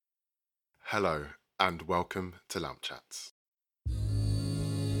Hello, and welcome to Lamp Chats.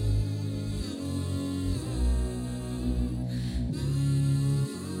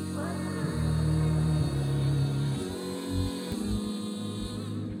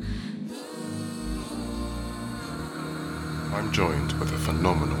 I'm joined with a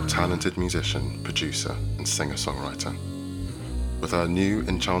phenomenal, talented musician, producer, and singer-songwriter. With her new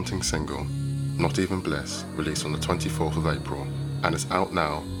enchanting single, Not Even Bliss, released on the 24th of April, and is out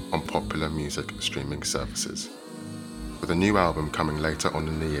now on popular music streaming services. With a new album coming later on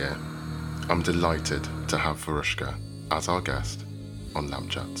in the year, I'm delighted to have Varushka as our guest on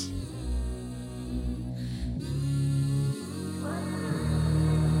Lamp Chats.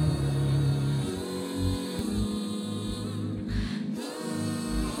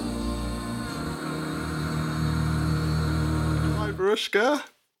 Hi Varushka,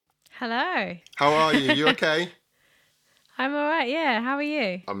 Hello. how are you? You okay? I'm all right, yeah. How are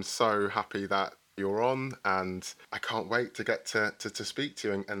you? I'm so happy that you're on, and I can't wait to get to speak to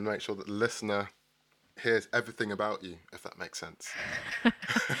you and make sure that the listener hears everything about you, if that makes sense.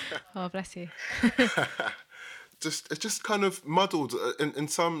 Oh, bless you. It's just kind of muddled in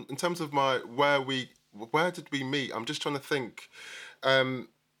terms of where did we meet? I'm just trying to think. Do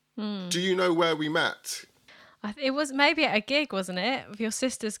you know where we met? It was maybe at a gig, wasn't it? Of your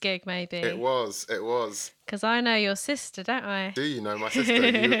sister's gig, It maybe. was. Because I know your sister, don't I? Do you know my sister?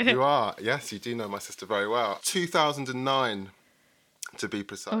 You are. Yes, you do know my sister very well. 2009, to be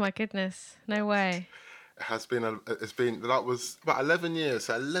precise. Oh my goodness. No way. That was about 11 years.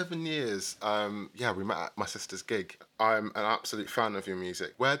 So 11 years. We met at my sister's gig. I'm an absolute fan of your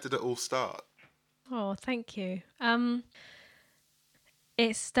music. Where did it all start? Oh, thank you.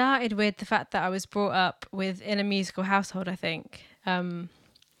 It started with the fact that I was brought up in a musical household, I think. And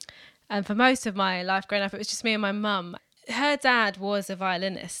for most of my life growing up, it was just me and my mum. Her dad was a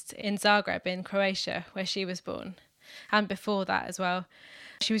violinist in Zagreb in Croatia, where she was born. And before that as well.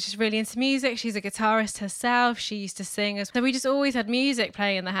 She was just really into music. She's a guitarist herself. She used to sing. So we just always had music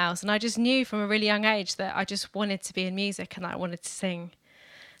playing in the house. And I just knew from a really young age that I just wanted to be in music and that I wanted to sing.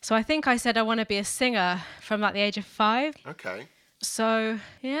 So I think I said I want to be a singer from like the age of 5. Okay. So,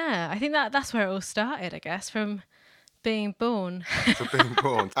 yeah, I think that's where it all started, I guess, from being born. For being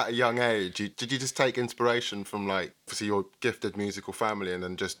born at a young age, did you just take inspiration from, like, obviously your gifted musical family and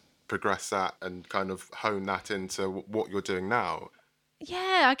then just progress that and kind of hone that into what you're doing now?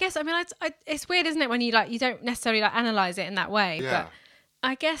 Yeah, I guess. I mean, it's weird, isn't it, when you don't necessarily analyze it in that way. Yeah. But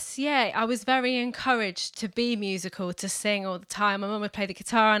I guess, yeah, I was very encouraged to be musical, to sing all the time. My mum would play the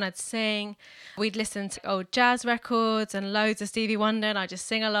guitar and I'd sing. We'd listen to old jazz records and loads of Stevie Wonder and I'd just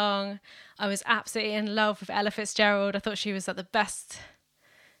sing along. I was absolutely in love with Ella Fitzgerald. I thought she was like the best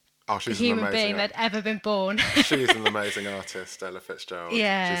She's human being that'd ever been born. She's an amazing artist, Ella Fitzgerald.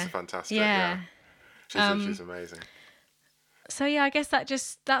 Yeah. She's fantastic. Yeah. She's amazing. So yeah, I guess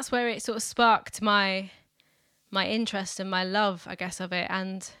that's where it sort of sparked my interest and my love, I guess, of it.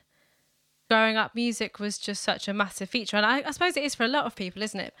 And growing up, music was just such a massive feature. And I suppose it is for a lot of people,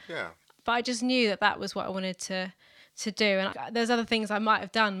 isn't it? Yeah. But I just knew that was what I wanted to do. And there's other things I might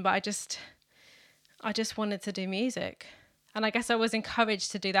have done, but I just wanted to do music. And I guess I was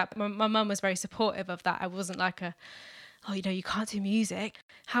encouraged to do that. My mum was very supportive of that. I wasn't like you can't do music.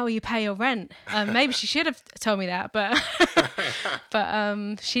 How will you pay your rent? Maybe she should have told me that, but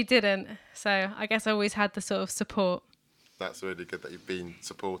she didn't. So I guess I always had the sort of support. That's really good that you've been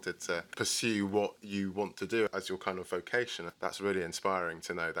supported to pursue what you want to do as your kind of vocation. That's really inspiring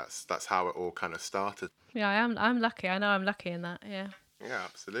to know that's how it all kind of started. Yeah, I'm lucky. I know I'm lucky in that, yeah. Yeah,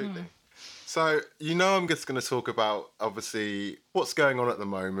 absolutely. So, I'm just going to talk about, obviously, what's going on at the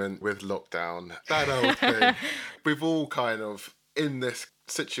moment with lockdown. That old thing. We've all kind of in this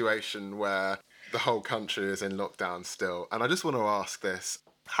situation where the whole country is in lockdown still. And I just want to ask this.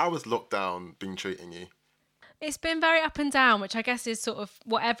 How has lockdown been treating you? It's been very up and down, which I guess is sort of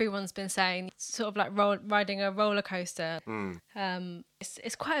what everyone's been saying. It's sort of like riding a roller coaster.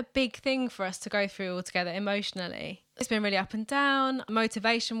 It's quite a big thing for us to go through altogether emotionally. It's been really up and down.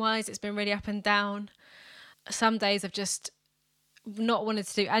 Motivation-wise, it's been really up and down. Some days I've just not wanted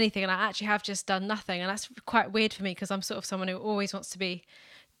to do anything and I actually have just done nothing. And that's quite weird for me because I'm sort of someone who always wants to be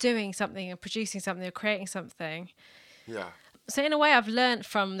doing something and producing something or creating something. Yeah. So in a way, I've learned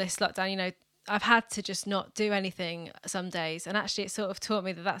from this lockdown, I've had to just not do anything some days. And actually it sort of taught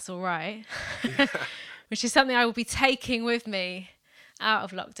me that that's all right, which is something I will be taking with me out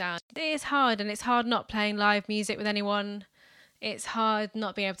of lockdown. It is hard, and it's hard not playing live music with anyone. It's hard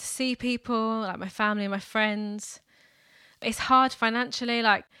not being able to see people, like my family and my friends. It's hard financially.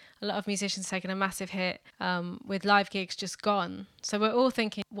 Like, a lot of musicians taking a massive hit with live gigs just gone. So we're all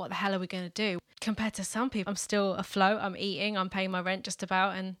thinking, what the hell are we going to do? Compared to some people, I'm still afloat, I'm eating, I'm paying my rent just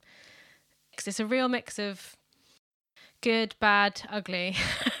about. And it's a real mix of good, bad, ugly.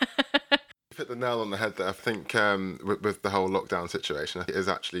 You hit the nail on the head there. I think with the whole lockdown situation, it is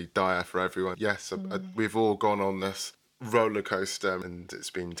actually dire for everyone. Yes, we've all gone on this roller coaster and it's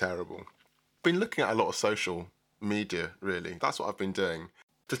been terrible. Been looking at a lot of social media, really. That's what I've been doing.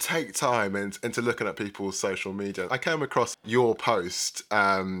 To take time into looking at people's social media. I came across your post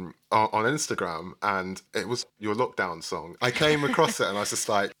on Instagram and it was your lockdown song. I came across it and I was just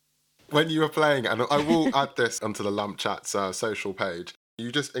like, when you were playing it, and I will add this onto the Lamp Chats social page,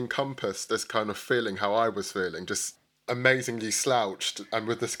 you just encompass this kind of feeling how I was feeling, just amazingly slouched and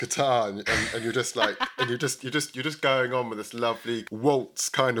with this guitar and you're just like and you're just going on with this lovely waltz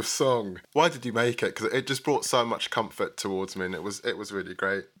kind of song. Why did you make it? Because it just brought so much comfort towards me and it was really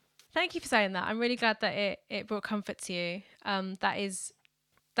great. Thank you for saying that. I'm really glad that it brought comfort to you. That is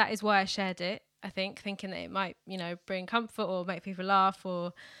why I shared it, I think, thinking that it might, bring comfort or make people laugh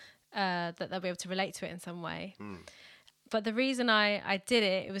or that they'll be able to relate to it in some way. But the reason I did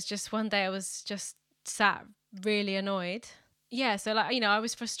it, it was just one day I was just sat really annoyed. Yeah, so I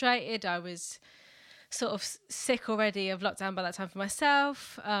was frustrated. I was sort of sick already of lockdown by that time for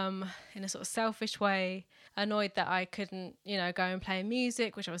myself, in a sort of selfish way. Annoyed that I couldn't, go and play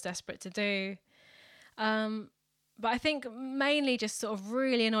music, which I was desperate to do. But I think mainly just sort of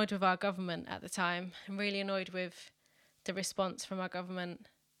really annoyed with our government at the time and really annoyed with the response from our government.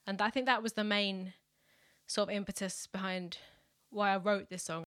 And I think that was the main sort of impetus behind why I wrote this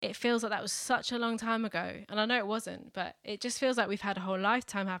song. It feels like that was such a long time ago. And I know it wasn't, but it just feels like we've had a whole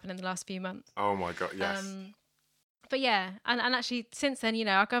lifetime happen in the last few months. Oh my God, yes. But yeah, and actually since then,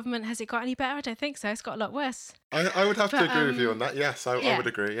 our government, has it got any better? I don't think so. It's got a lot worse. I would have to agree with you on that. Yes, I would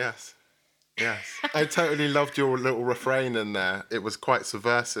agree, yes. Yes. I totally loved your little refrain in there. It was quite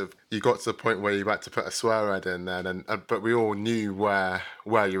subversive. You got to the point where you had to put a swear word in there, but we all knew where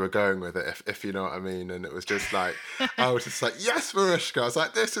you were going with it, if you know what I mean. And it was just like, I was just like, yes, Mariska. I was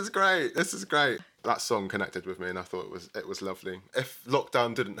like, this is great. This is great. That song connected with me and I thought it was lovely. If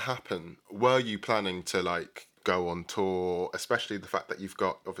lockdown didn't happen, were you planning to go on tour, especially the fact that you've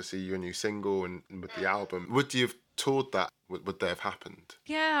got obviously your new single and with the album? Would you have toured that? Would they have happened?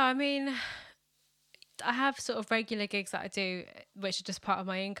 Yeah, I mean, I have sort of regular gigs that I do, which are just part of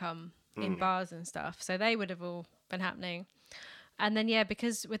my income in bars and stuff. So they would have all been happening. And then,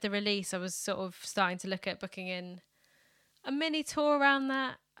 because with the release, I was sort of starting to look at booking in a mini tour around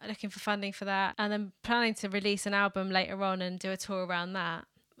that, looking for funding for that. And then planning to release an album later on and do a tour around that,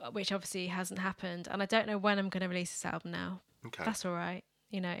 which obviously hasn't happened. And I don't know when I'm going to release this album now. Okay. That's all right.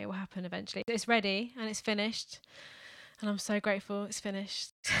 It will happen eventually. It's ready and it's finished. And I'm so grateful it's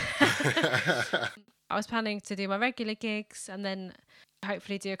finished. I was planning to do my regular gigs and then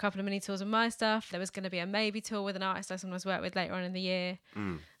hopefully do a couple of mini tours of my stuff. There was going to be a maybe tour with an artist I sometimes work with later on in the year.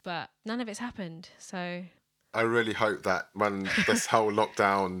 But none of it's happened. So I really hope that when this whole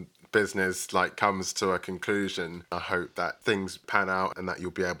lockdown business comes to a conclusion, I hope that things pan out and that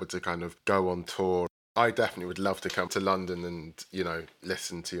you'll be able to kind of go on tour. I definitely would love to come to London and,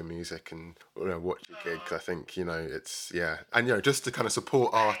 listen to your music and watch your gigs. I think, it's, yeah. And, just to kind of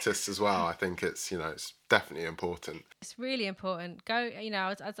support artists as well, I think it's, it's definitely important. It's really important. Go,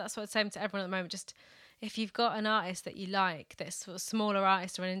 that's what I'm saying to everyone at the moment. Just if you've got an artist that you like, that's sort of smaller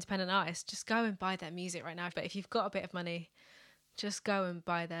artist or an independent artist, just go and buy their music right now. But if you've got a bit of money, just go and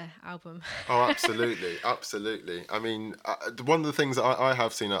buy their album. Oh, absolutely. Absolutely. I mean, one of the things that I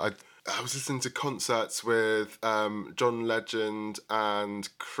have seen, I was listening to concerts with John Legend and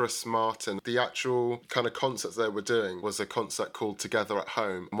Chris Martin. The actual kind of concerts they were doing was a concert called Together at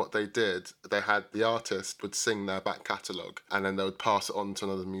Home. And what they did, they had the artist would sing their back catalogue and then they would pass it on to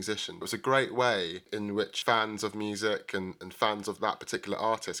another musician. It was a great way in which fans of music and fans of that particular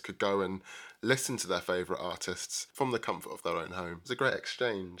artist could go and listen to their favourite artists from the comfort of their own home. It was a great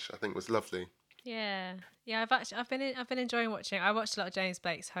exchange. I think it was lovely. Yeah. I've been enjoying watching. I watched a lot of James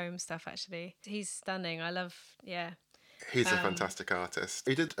Blake's Home stuff actually. He's stunning. I love. Yeah. He's a fantastic artist.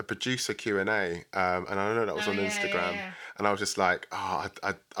 He did a producer Q&A, and I know that was on Instagram. Yeah. And I was just like, I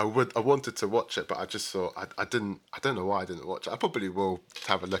wanted to watch it, but I just thought I don't know why I didn't watch it. I probably will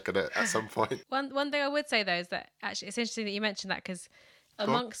have a look at it at some point. One thing I would say though is that actually it's interesting that you mentioned that because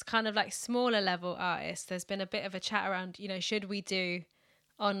amongst kind of smaller level artists, there's been a bit of a chat around, should we do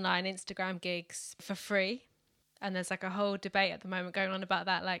online Instagram gigs for free? And there's a whole debate at the moment going on about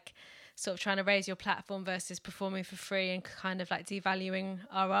that, sort of trying to raise your platform versus performing for free and kind of devaluing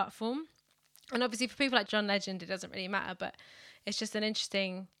our art form. And obviously for people like John Legend, it doesn't really matter, but it's just an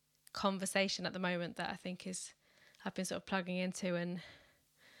interesting conversation at the moment that I think I've been sort of plugging into and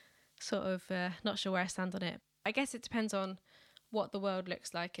sort of not sure where I stand on it. I guess it depends on what the world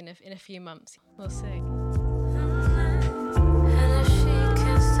looks like in a few months. We'll see.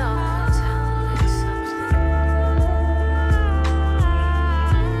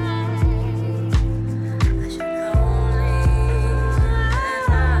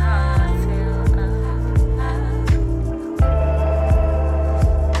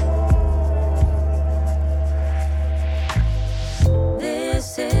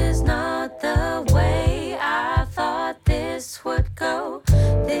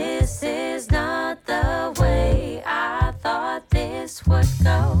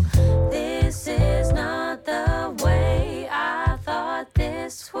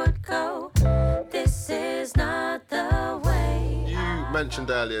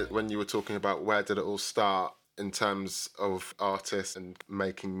 Mentioned earlier when you were talking about where did it all start in terms of artists and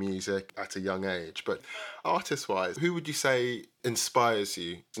making music at a young age, but artist-wise, who would you say inspires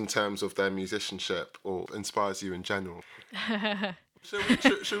you in terms of their musicianship or inspires you in general?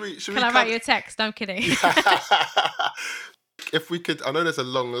 Should we Can I write you a text? No, I'm kidding. If we could, I know there's a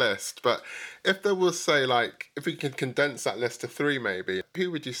long list, but if there was, say, like, if we could condense that list to 3 maybe, who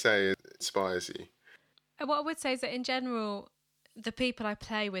would you say inspires you? What I would say is that in general, the people I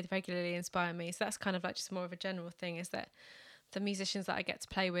play with regularly inspire me. So that's kind of like just more of a general thing, is that the musicians that I get to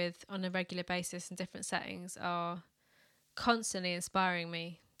play with on a regular basis in different settings are constantly inspiring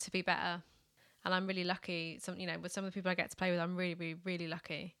me to be better. And I'm really lucky, with some of the people I get to play with, I'm really, really, really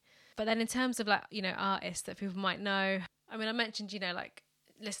lucky. But then in terms of like, artists that people might know, I mean, I mentioned, like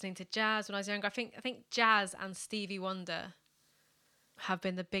listening to jazz when I was younger. I think jazz and Stevie Wonder have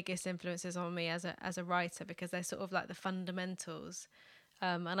been the biggest influences on me as a writer, because they're sort of like the fundamentals.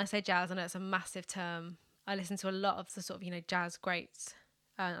 And I say jazz, I know it's a massive term. I listen to a lot of the sort of, jazz greats,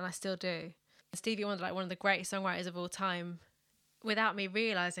 and I still do. Stevie Wonder, like one of the greatest songwriters of all time, without me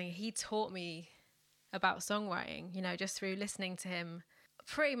realising, he taught me about songwriting, just through listening to him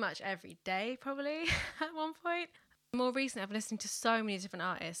pretty much every day, probably, at one point. More recently, I've been listening to so many different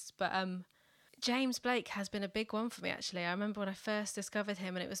artists, but James Blake has been a big one for me, actually. I remember when I first discovered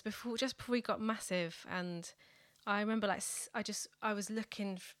him, and it was just before he got massive, and I remember I was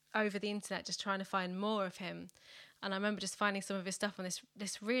looking over the internet just trying to find more of him, and I remember just finding some of his stuff on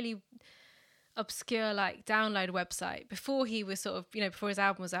this really obscure like download website before he was sort of, before his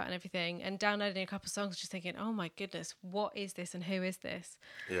album was out and everything, and downloading a couple of songs, just thinking, oh my goodness, what is this and who is this?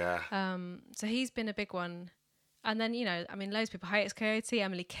 Yeah. So he's been a big one. And then, loads of people, Hiatus Coyote,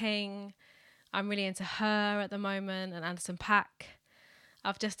 Emily King. I'm really into her at the moment, and Anderson .Paak.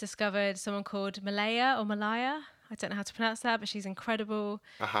 I've just discovered someone called Malaya. I don't know how to pronounce that, but she's incredible.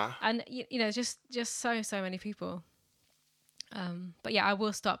 And just so many people. But yeah, I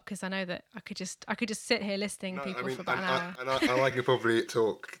will stop, because I know that I could just sit here listing people for about an hour. And I could probably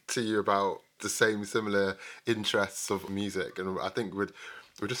talk to you about the similar interests of music, and I think we'll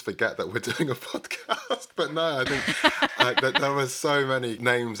just forget that we're doing a podcast. But no, I think there were so many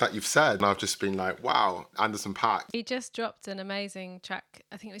names that you've said, and I've just been like, wow, Anderson .Paak. He just dropped an amazing track,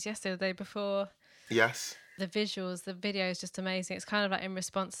 I think it was yesterday or the day before. Yes. The visuals, the video is just amazing. It's kind of like in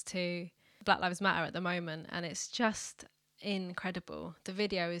response to Black Lives Matter at the moment, and it's just incredible. The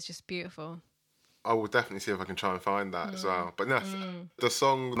video is just beautiful. I will definitely see if I can try and find that as well. But no, the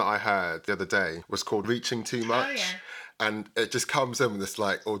song that I heard the other day was called Reaching Too Much. Oh, yeah. And it just comes in with this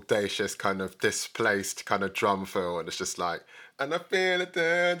like audacious kind of displaced kind of drum feel, and it's just like, and I feel it,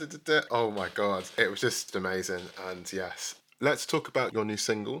 da, da, da, da. Oh my God, it was just amazing. And yes, let's talk about your new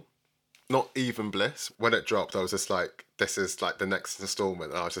single, Not Even Bliss. When it dropped, I was just like, this is like the next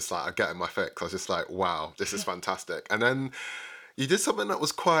installment. And I was just like, I'm getting my fix. I was just like, wow, this is fantastic. And then you did something that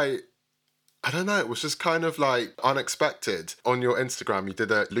was quite, I don't know, it was just kind of like unexpected. On your Instagram, you did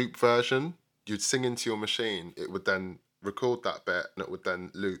a loop version. You'd sing into your machine. It would then record that bit, and it would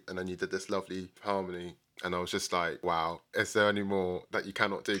then loop, and then you did this lovely harmony, and I was just like, wow, is there any more that you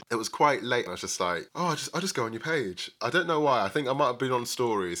cannot do? It was quite late, and I was just like, oh, I'll just go on your page. I don't know why. I think I might have been on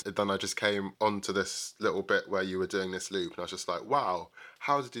stories, and then I just came onto this little bit where you were doing this loop, and I was just like, wow,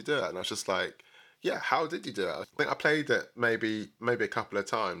 how did you do it? And I was just like, yeah, how did you do it? I think I played it maybe a couple of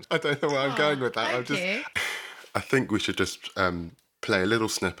times. I don't know where I'm going with that. I think we should just play a little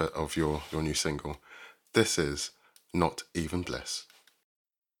snippet of your new single. This is Not Even Bliss.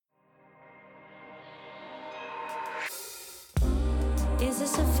 Is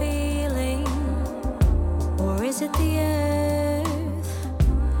this a feeling, or is it the earth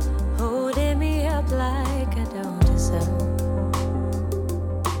holding me up like I don't deserve?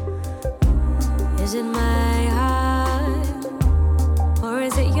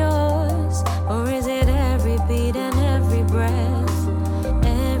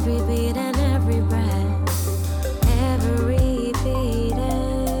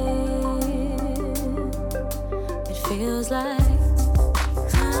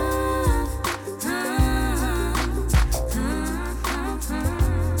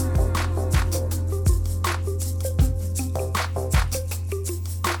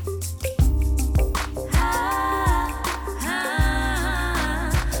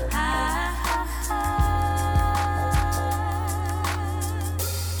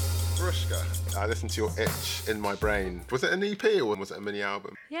 Verushka, I listened to your Itch in My Brain. Was it an EP or was it a mini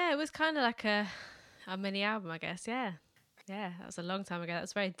album? Yeah, it was kind of like a mini album, I guess. Yeah. Yeah, that was a long time ago. That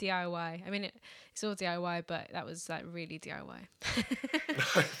was very DIY. I mean, it's all DIY, but that was like really DIY.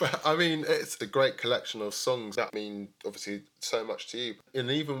 But I mean, it's a great collection of songs that mean obviously so much to you.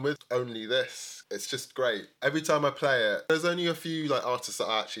 And even with only this, it's just great. Every time I play it, there's only a few like artists that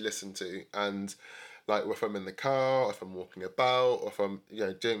I actually listen to, and like if I'm in the car, or if I'm walking about, or if I'm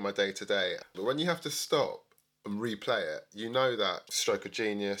doing my day to day. But when you have to stop and replay it, you know that stroke of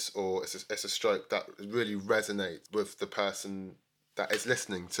genius, or it's a stroke that really resonates with the person that is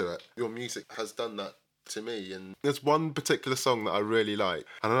listening to it. Your music has done that to me, and there's one particular song that I really like.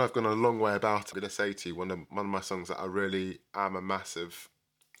 I know I've gone a long way about it. I'm going to say to you, one of my songs that I really am a massive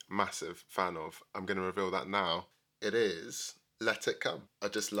fan of. I'm going to reveal that now. It is Let It Come. I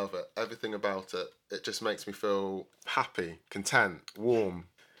just love it. Everything about it. It just makes me feel happy, content, warm.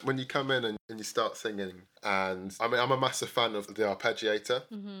 When you come in and you start singing, and I mean, I'm a massive fan of The Arpeggiator.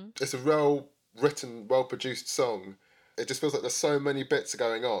 Mm-hmm. It's a well-written, well-produced song. It just feels like there's so many bits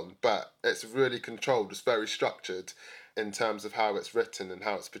going on, but it's really controlled. It's very structured in terms of how it's written and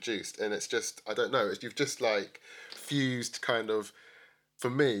how it's produced. And it's just, I don't know, you've just like fused kind of, for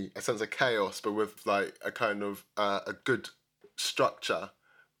me, a sense of chaos, but with like a kind of a good structure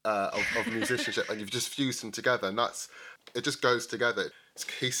of musicianship, and you've just fused them together, and it just goes together. It's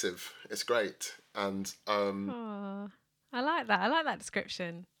cohesive. It's great. And I like that. I like that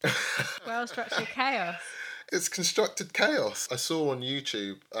description. Well-structured chaos. It's constructed chaos. I saw on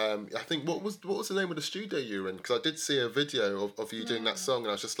YouTube, I think, what was the name of the studio you were in? Because I did see a video of you doing that song, and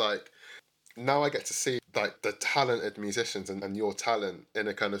I was just like, now I get to see like the talented musicians and your talent in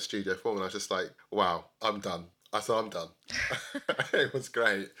a kind of studio form, and I was just like, wow, I'm done. I thought I'm done. It was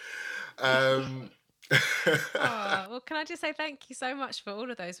great. Well, can I just say thank you so much for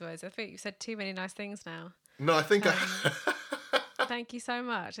all of those words? I think you've said too many nice things now. No, I think thank you so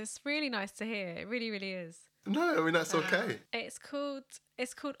much. It's really nice to hear. It really, really is. No, I mean, that's okay. It's called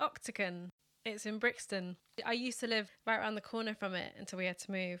Octagon. It's in Brixton. I used to live right around the corner from it until we had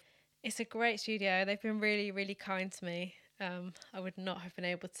to move. It's a great studio. They've been really, really kind to me. I would not have been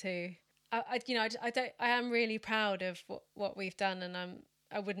able to. I am really proud of what we've done, and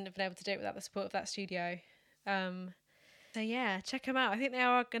I wouldn't have been able to do it without the support of that studio. So yeah, check them out. I think they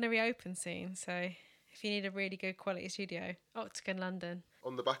are going to reopen soon. So if you need a really good quality studio, Octagon London.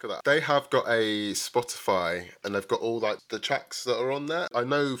 On the back of that, they have got a Spotify, and they've got all like the tracks that are on there. I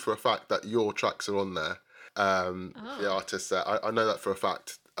know for a fact that your tracks are on there. The artists there, I know that for a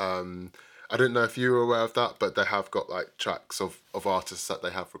fact. I didn't know if you were aware of that, but they have got like tracks of artists that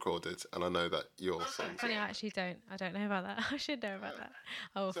they have recorded, and I know that your songs. Funny, I actually don't. I don't know about that. I should know about that.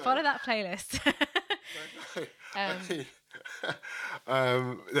 I will follow that playlist.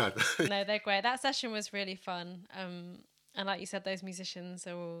 No, they're great. That session was really fun. And like you said, those musicians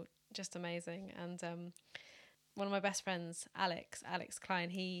are all just amazing. And one of my best friends, Alex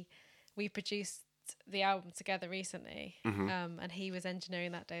Klein, we produced the album together recently, and he was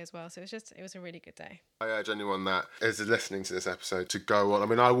engineering that day as well, so it was a really good day. I urge anyone that is listening to this episode to go on. I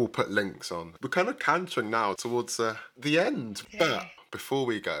mean, I will put links on. We're kind of cantering now towards the end, but before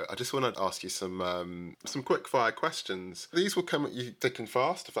we go, I just want to ask you some quick fire questions. These will come at you thick and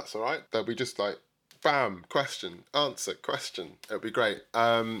fast, if that's all right. They'll be just like bam, question, answer, question. It'll be great.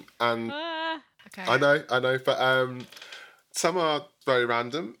 Okay. I know, but some are very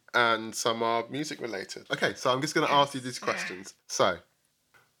random and some are music related. Okay, so I'm just going to ask you these questions. So,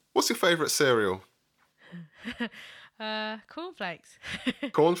 what's your favourite cereal? Cornflakes.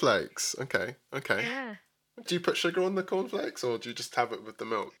 Cornflakes. Okay. Yeah. Do you put sugar on the cornflakes, or do you just have it with the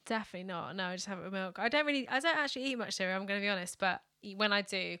milk? Definitely not. No, I just have it with milk. I don't actually eat much cereal, I'm going to be honest, but when I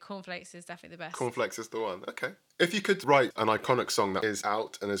do, cornflakes is definitely the best. Cornflakes is the one. Okay. If you could write an iconic song that is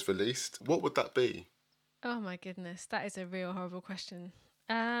out and is released, what would that be? Oh my goodness, that is a real horrible question.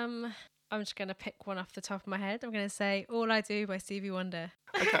 I'm just going to pick one off the top of my head. I'm going to say All I Do by Stevie Wonder.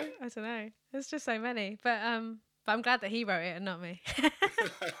 Okay. I don't know. There's just so many. But I'm glad that he wrote it and not me.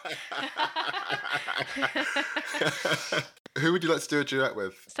 Who would you like to do a duet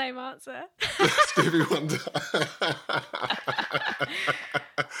with? Same answer. Stevie Wonder.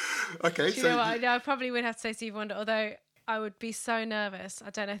 Okay. Do you know what? I probably would have to say Stevie Wonder, although I would be so nervous. I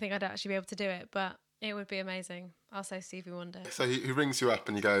don't think I'd actually be able to do it, but it would be amazing. I'll say Stevie Wonder. So he rings you up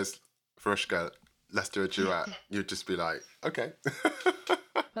and he goes, Verushka, let's do a duet. You'd just be like, okay.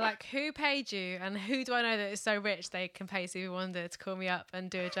 But like, who paid you, and who do I know that is so rich they can pay Stevie Wonder to call me up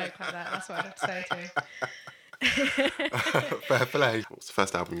and do a joke like that? That's what I'd have to say to him. Fair play. What's the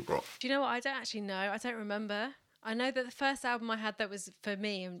first album you brought? Do you know what? I don't actually know. I don't remember. I know that the first album I had that was for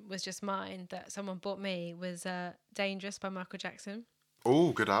me and was just mine, that someone bought me, was Dangerous by Michael Jackson.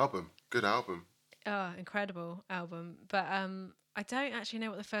 Oh, good album. Good album. Oh, incredible album. But I don't actually know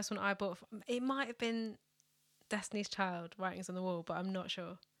what the first one I bought. It might have been Destiny's Child, Writings on the Wall, but I'm not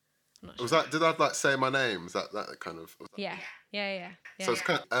sure. Was that? Did I like Say My Name? Was that kind of? Was that, Yeah. So it's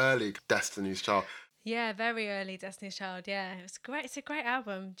kind of early Destiny's Child. Yeah, very early Destiny's Child. Yeah, it was great. It's a great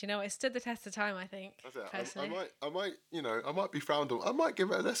album. Do you know what? It stood the test of time, I think. That's it. Personally. I might, I might be frowned on. I might give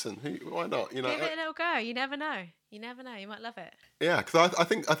it a listen. Why not? Give it a little go. You never know. You might love it. Yeah, because I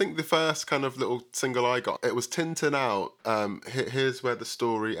think the first kind of little single I got, it was Tintin' Out. Here's where the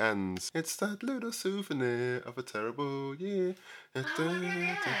story ends. It's that little souvenir of a terrible year.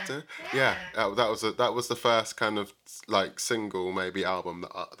 Yeah, that was the first kind of like single, maybe album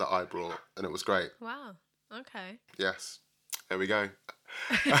that I brought, and it was great. Wow. Okay. Yes, there we go.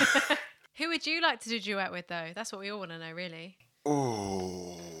 Who would you like to do a duet with, though? That's what we all want to know, really.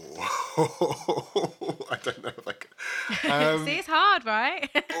 Oh, I don't know if I can. See, it's hard, right?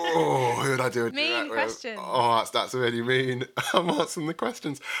 Who would I do a duet Mean with? question. Oh, that's really mean. I'm answering the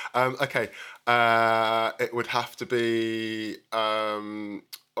questions. Okay. It would have to be. No,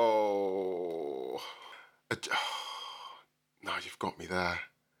 you've got me there.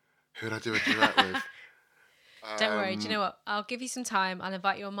 Who would I do a duet with? Don't worry. Do you know what? I'll give you some time. I'll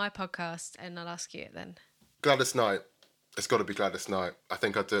invite you on my podcast, and I'll ask you it then. Gladys Knight. It's got to be Gladys Knight. I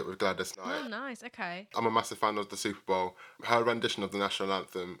think I'd do it with Gladys Knight. Oh, nice. Okay. I'm a massive fan of the Super Bowl. Her rendition of the national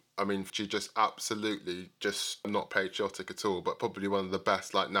anthem, I mean, she just absolutely just not patriotic at all, but probably one of the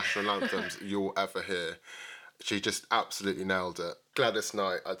best like national anthems you'll ever hear. She just absolutely nailed it. Gladys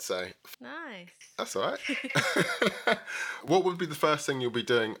Knight, I'd say. Nice. That's all right. What would be the first thing you'll be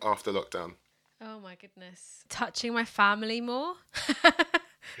doing after lockdown? Oh my goodness. Touching my family more.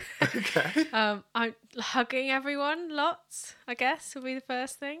 Okay. I'm hugging everyone lots, I guess, would be the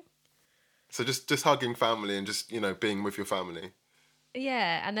first thing. So just hugging family and just, being with your family.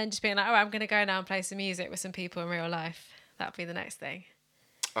 Yeah, and then just being like, oh, I'm going to go now and play some music with some people in real life. That'd be the next thing.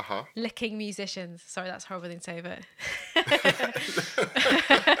 Uh-huh. Licking musicians. Sorry, that's a horrible thing to say, but...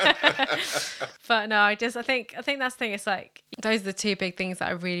 But no, I think that's the thing. It's like, those are the two big things that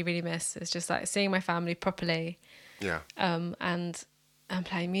I really, really miss. It's just like seeing my family properly. Yeah. And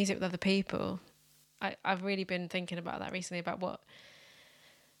playing music with other people. I've really been thinking about that recently, about what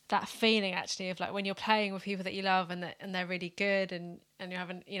that feeling actually of like when you're playing with people that you love and they're really good and you're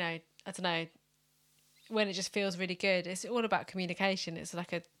having, I don't know, when it just feels really good. It's all about communication. It's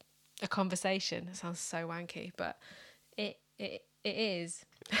like a conversation. It sounds so wanky, but it is.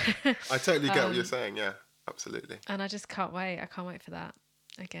 I totally get what you're saying. Yeah, absolutely. And I just can't wait. I can't wait for that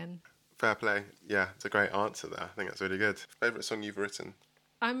again. Fair play. Yeah, it's a great answer there. I think that's really good. Favourite song you've written?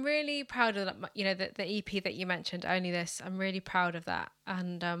 I'm really proud of the EP that you mentioned, Only This. I'm really proud of that.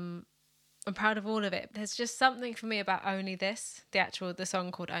 And I'm proud of all of it. There's just something for me about Only This, the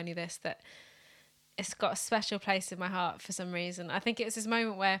song called Only This, that it's got a special place in my heart for some reason. I think it was this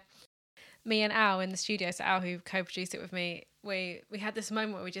moment where me and Al in the studio, so Al, who co-produced it with me, we had this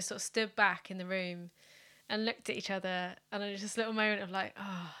moment where we just sort of stood back in the room and looked at each other, and it was just a little moment of like,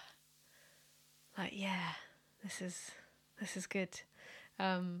 yeah, this is good.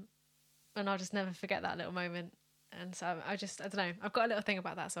 And I'll just never forget that little moment. And so I don't know, I've got a little thing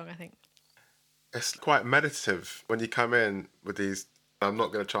about that song, I think. It's quite meditative when you come in with these. I'm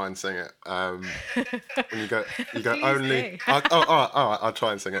not going to try and sing it. When you go only. All right, I'll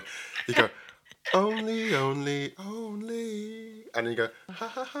try and sing it. You go only, and you go ha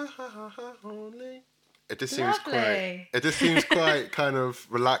ha ha ha ha ha only. It just seems Lovely. It just seems quite kind of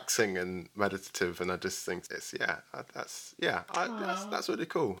relaxing and meditative, and I just think that's really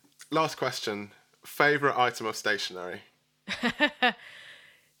cool. Last question: favorite item of stationery?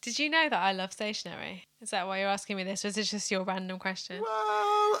 Did you know that I love stationery? Is that why you're asking me this, or is it just your random question?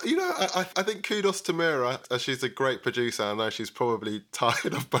 Well, I think kudos to Mira, as she's a great producer. I know she's probably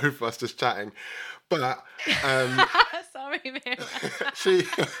tired of both of us just chatting, but sorry, Mira. she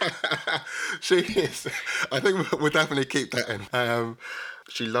is. I think we'll definitely keep that in.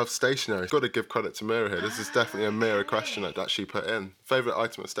 She loves stationery. Got to give credit to Mira here. This is definitely a Mira question that she put in. Favorite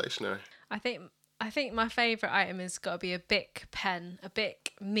item of stationery? I think my favourite item has got to be a Bic pen, a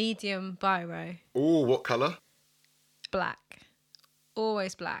Bic medium biro. Oh, what colour? Black.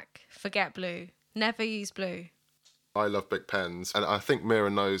 Always black. Forget blue. Never use blue. I love Bic pens, and I think Mira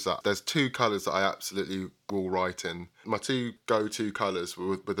knows that. There's two colours that I absolutely will write in. My two go-to colours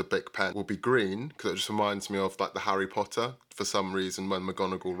with a Bic pen will be green, because it just reminds me of like the Harry Potter, for some reason, when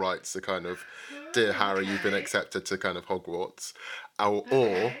McGonagall writes the kind of, "Dear Harry, you've been accepted to kind of Hogwarts,"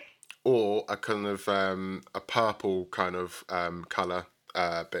 or or a kind of a purple kind of colour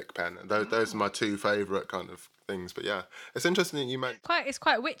Bic pen. And those are my two favourite kind of things. But yeah, it's interesting that you meant... It's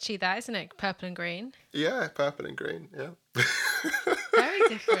quite witchy, that, isn't it? Purple and green. Yeah, purple and green, yeah. Very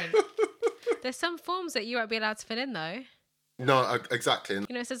different. There's some forms that you won't be allowed to fill in, though. No, exactly. You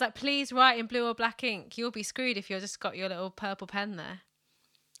know, it says like, please write in blue or black ink. You'll be screwed if you've just got your little purple pen there.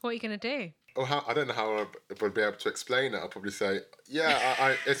 What are you going to do? Or I don't know how I would be able to explain it. I'll probably say,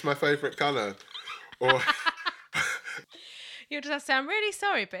 yeah, it's my favourite colour. Or... You'll just have to say, I'm really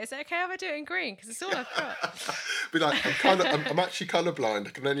sorry, but is it okay if I do it in green? Because it's all I've got. Be like, I'm actually colourblind.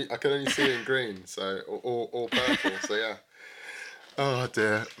 I can only see in green, so or purple. So yeah. Oh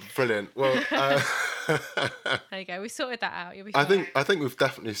dear, brilliant. Well, there you go. We sorted that out. You'll be fine. I think we've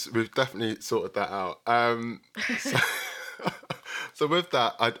definitely sorted that out. So with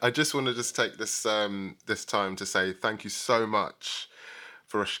that, I just want to take this this time to say thank you so much,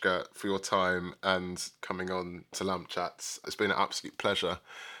 Varushka, for your time and coming on to Lamp Chats. It's been an absolute pleasure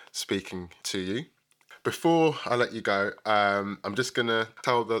speaking to you. Before I let you go, I'm just going to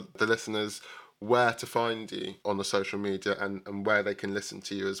tell the listeners where to find you on the social media and where they can listen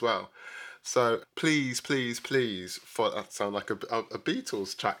to you as well. So please, for that sound like a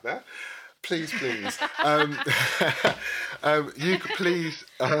Beatles track there. Please, you could please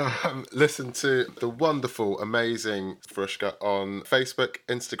listen to the wonderful, amazing Varushka on Facebook,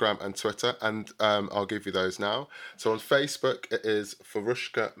 Instagram and Twitter, and I'll give you those now. So on Facebook, it is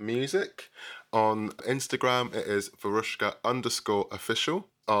Varushka Music. On Instagram, it is Varushka_official.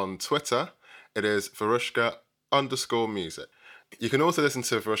 On Twitter, it is Varushka_music. You can also listen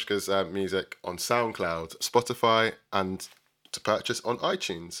to Varushka's music on SoundCloud, Spotify, and to purchase on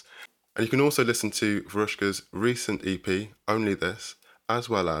iTunes. And you can also listen to Varushka's recent EP, Only This, as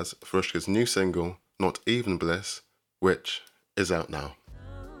well as Varushka's new single, Not Even Bliss, which is out now.